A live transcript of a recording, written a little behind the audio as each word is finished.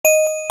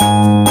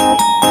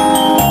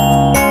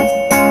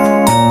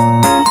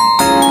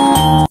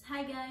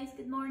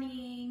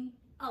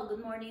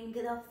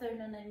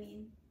afternoon, I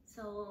mean.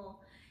 So,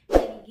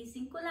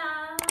 nagigising ko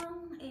lang.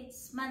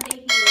 It's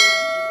Monday here,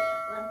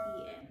 1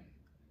 p.m.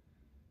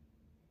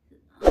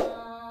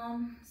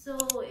 So,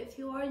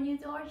 if you are new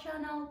to our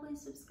channel,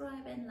 please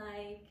subscribe and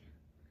like.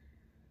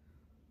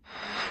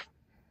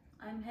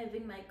 I'm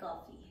having my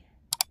coffee.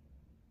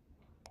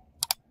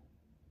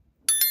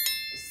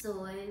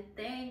 So, I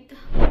think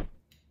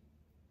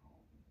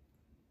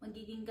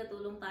magiging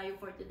katulong tayo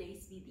for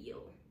today's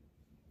video.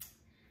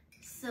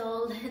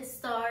 So, let's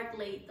start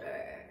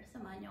later.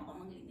 Samahan niyo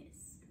ako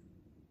maglinis.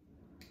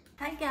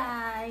 Hi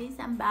guys!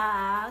 I'm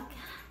back.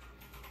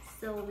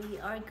 So, we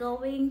are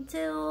going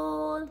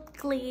to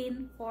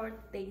clean for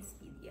today's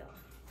video.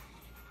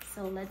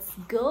 So, let's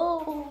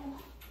go!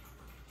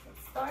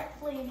 Let's start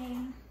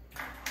cleaning.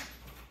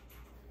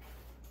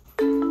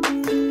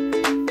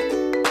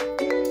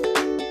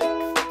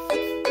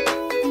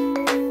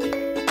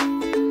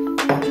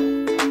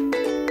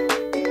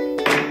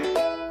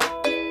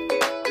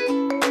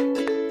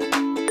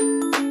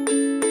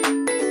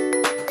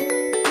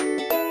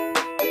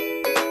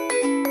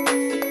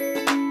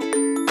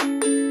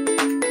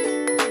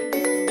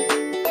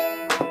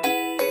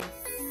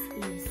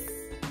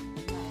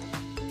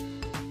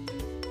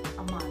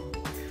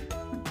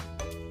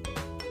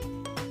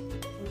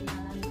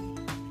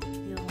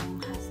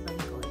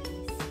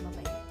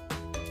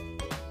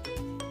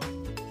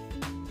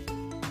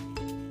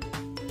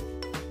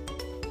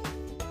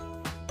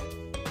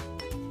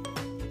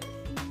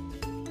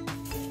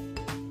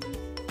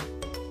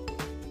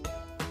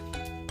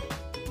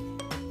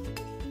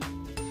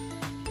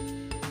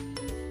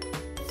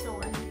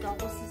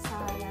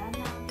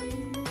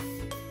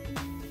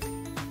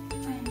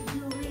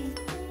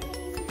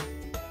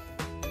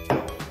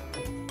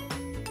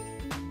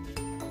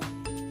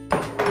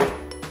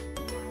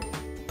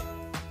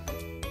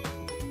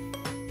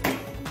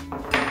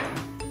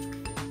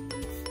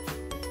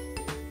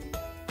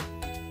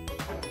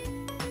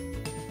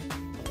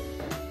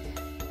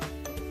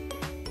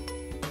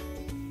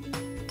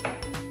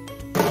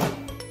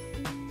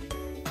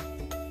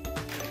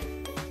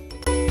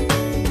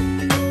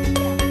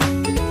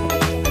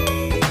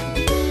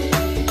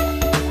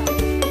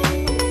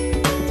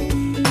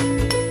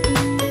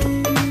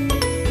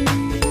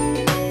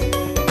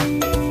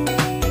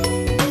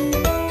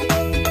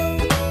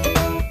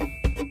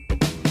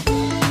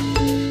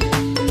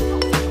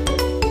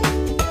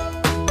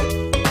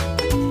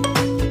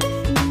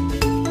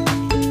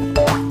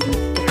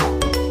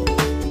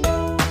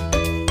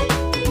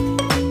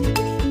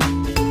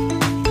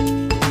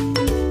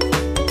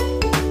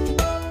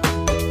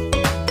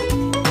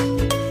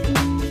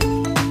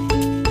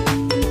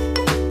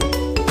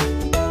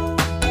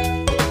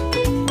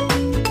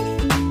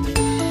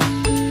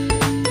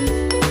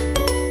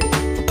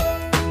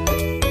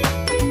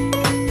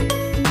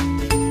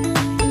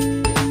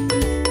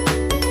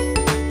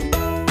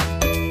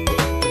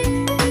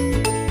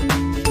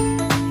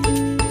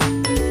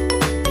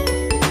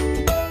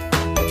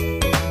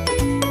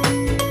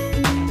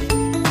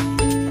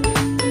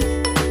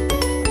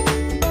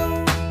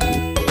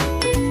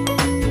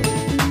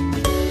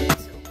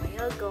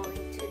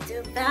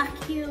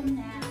 Vacuum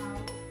now.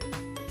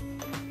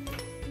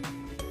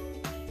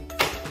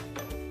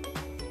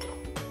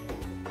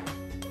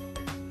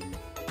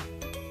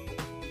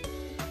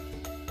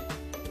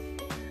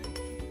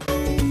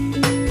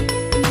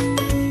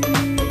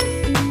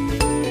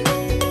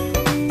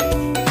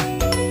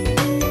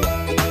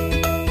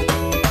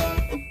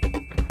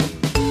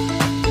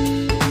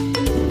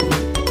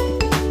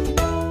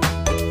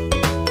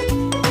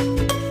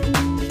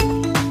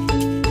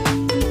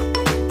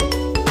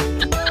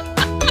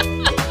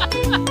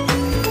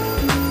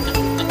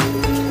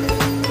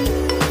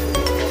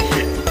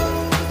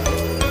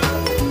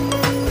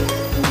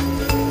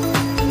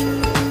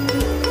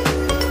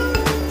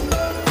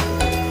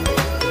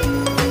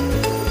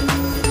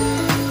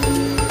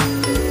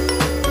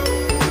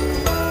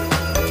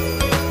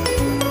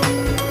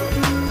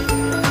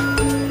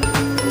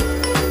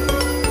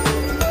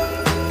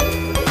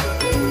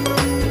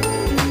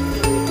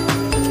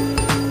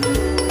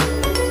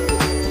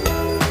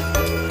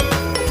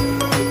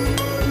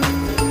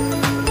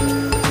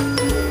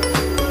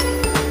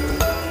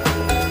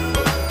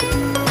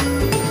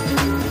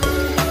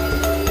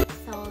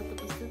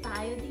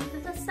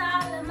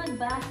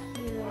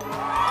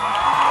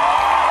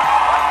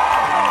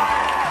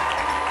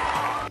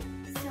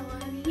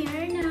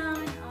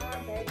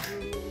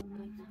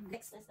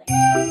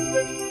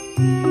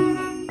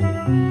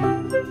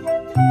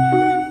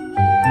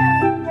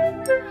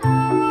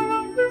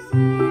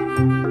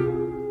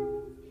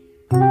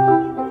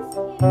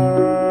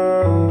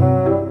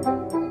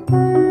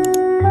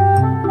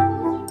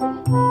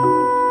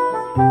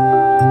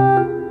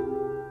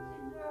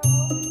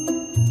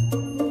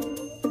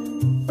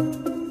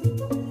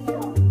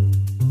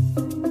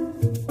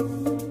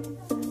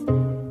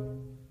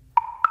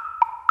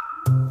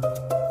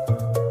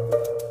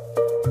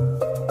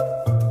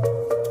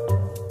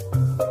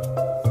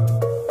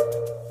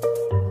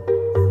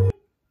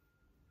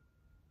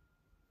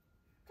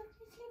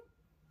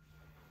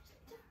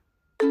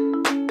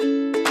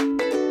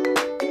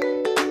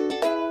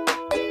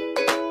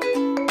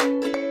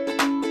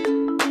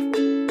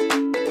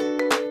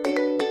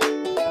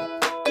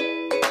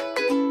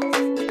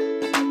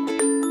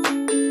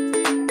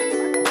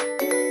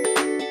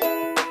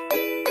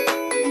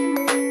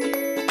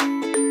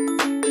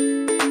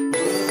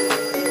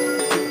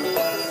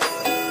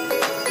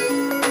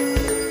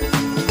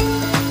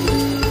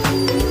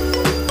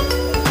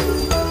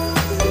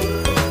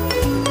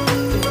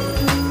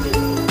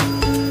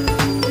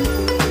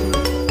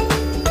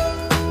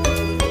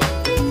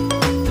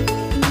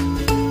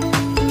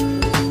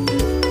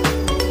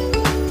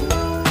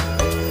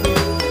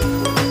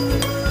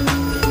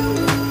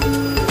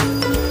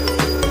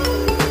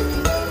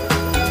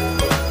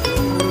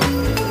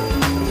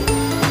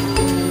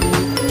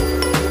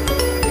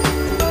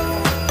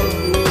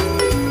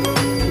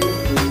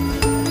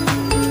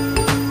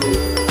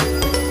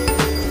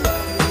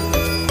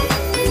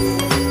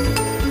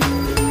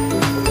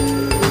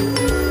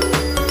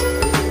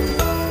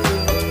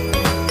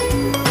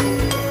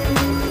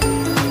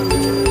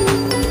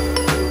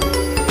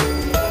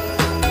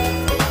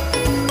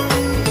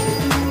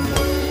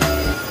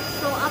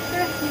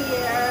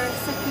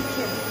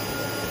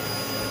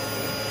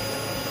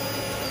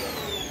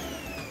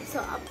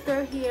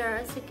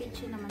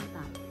 kitchen naman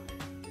tayo.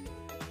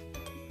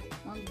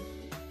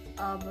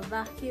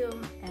 Mag-vacuum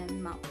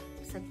and mop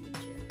sa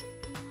kitchen.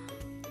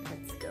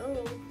 Let's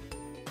go!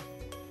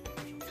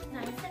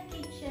 Nice sa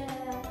kitchen.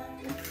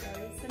 So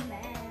it's a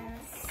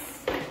mess.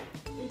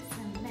 It's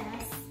a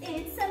mess.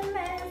 It's a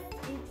mess.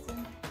 It's a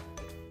mess.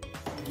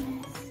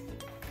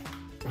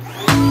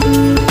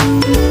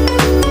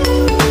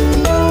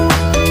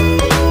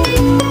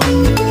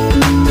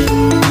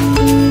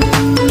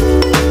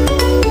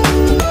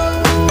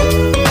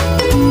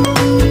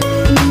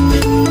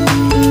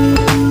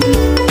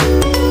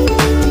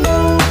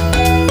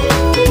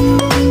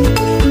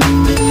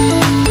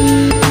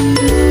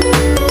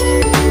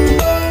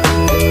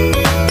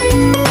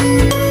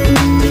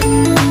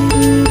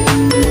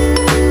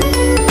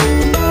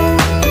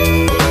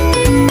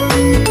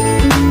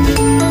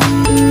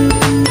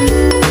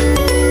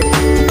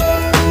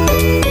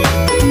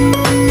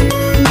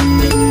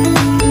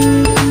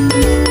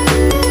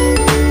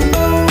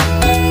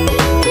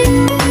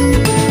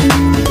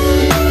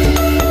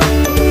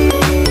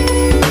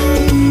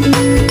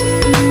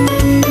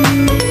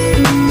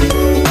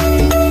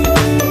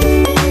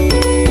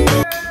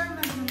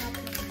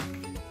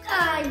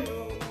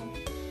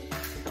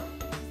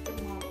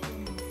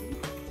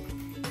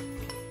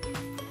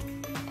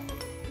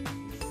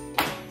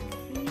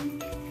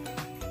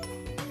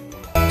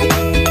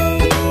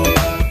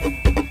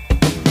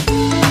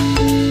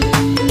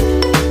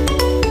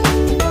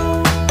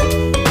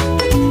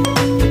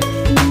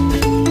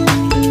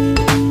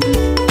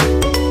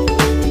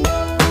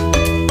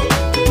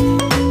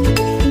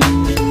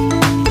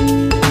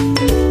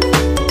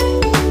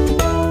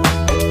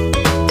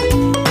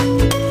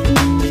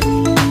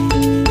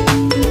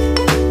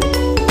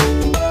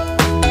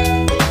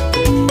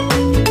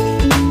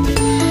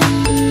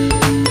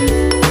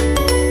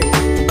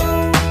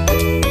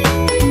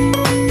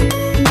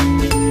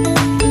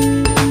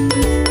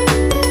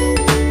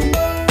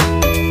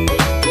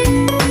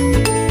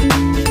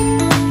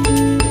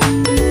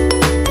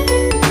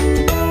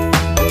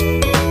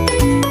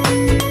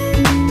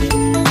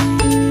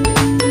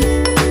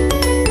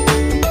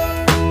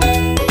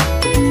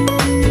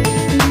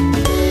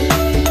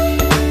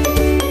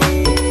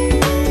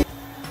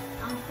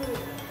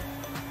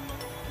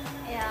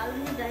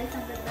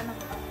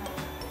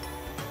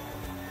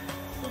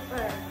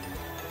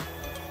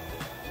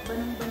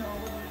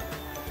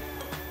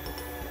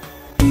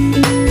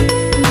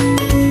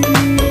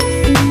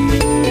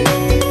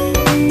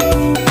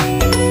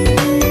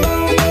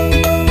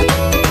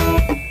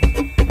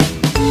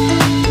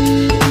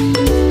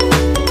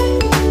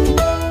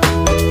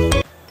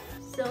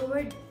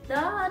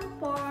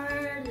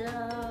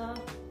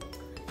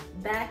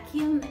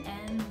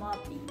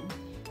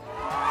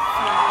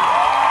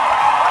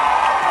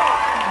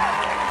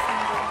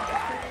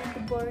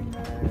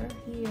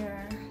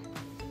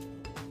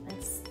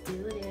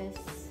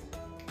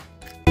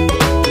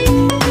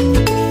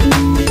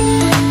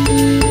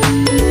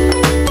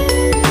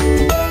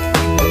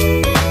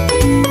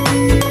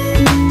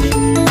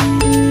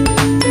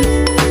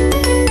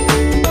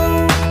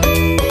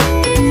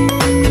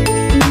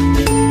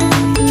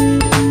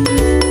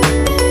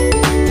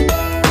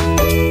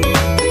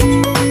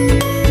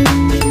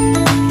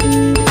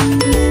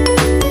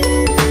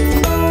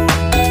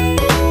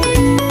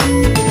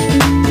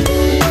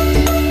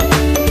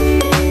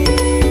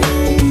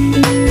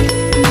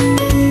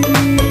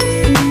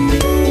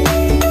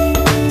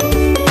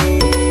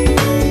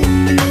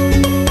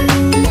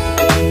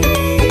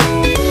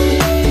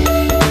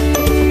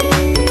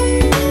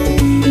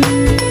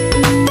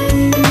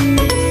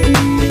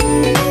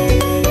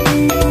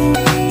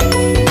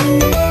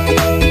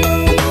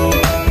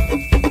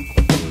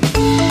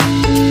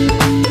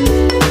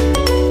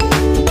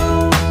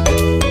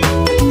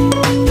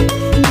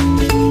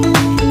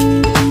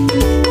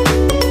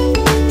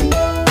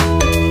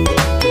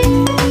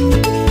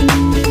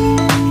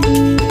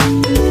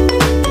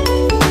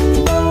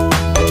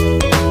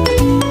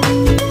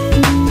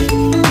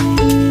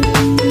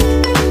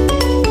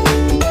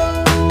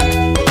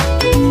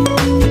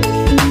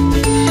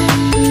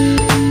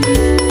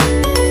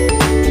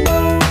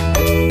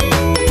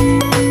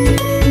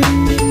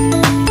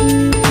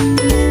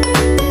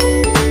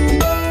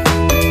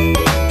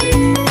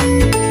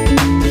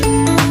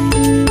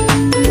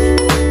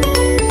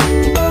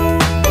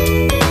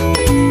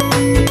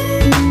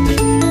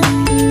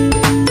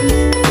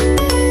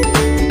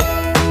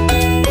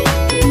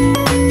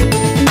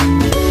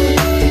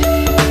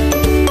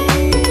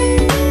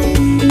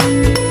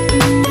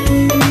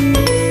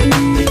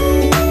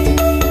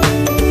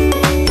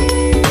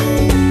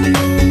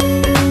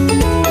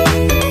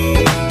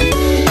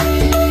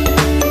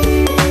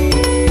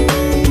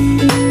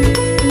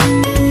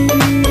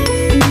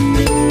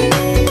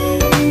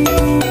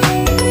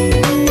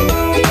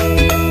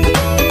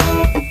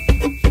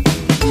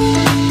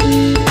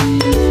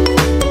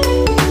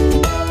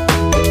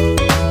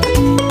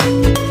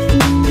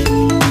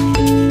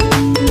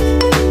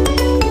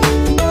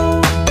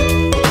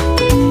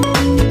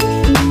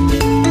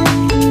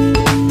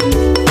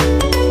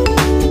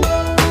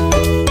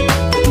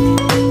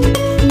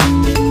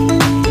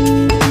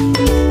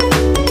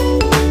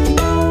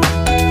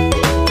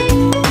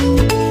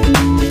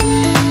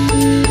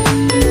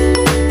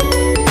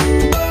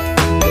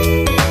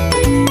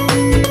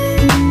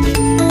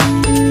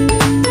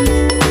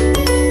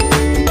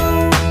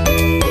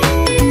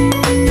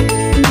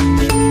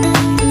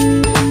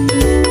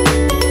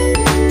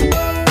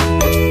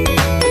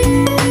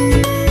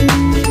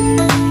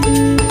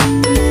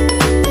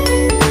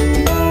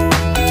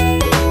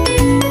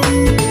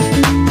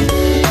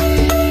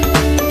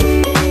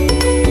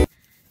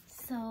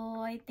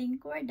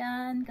 think we're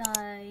done,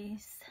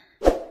 guys.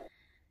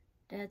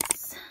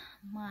 That's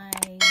my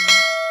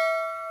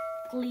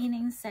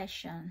cleaning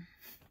session.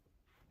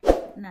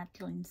 Not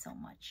clean so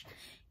much.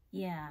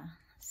 Yeah,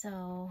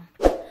 so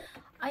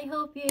I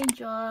hope you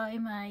enjoy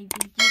my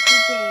video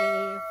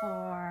today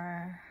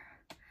for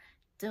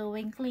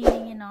doing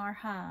cleaning in our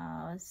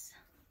house.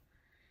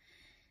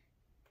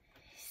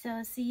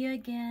 So see you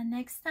again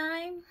next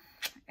time,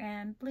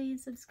 and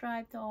please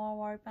subscribe to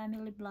our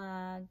family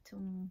vlog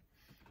to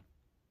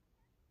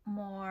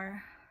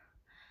more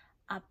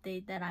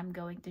update that I'm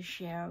going to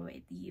share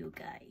with you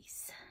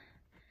guys.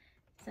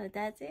 So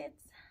that's it.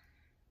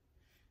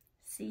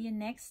 See you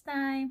next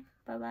time.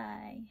 Bye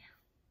bye.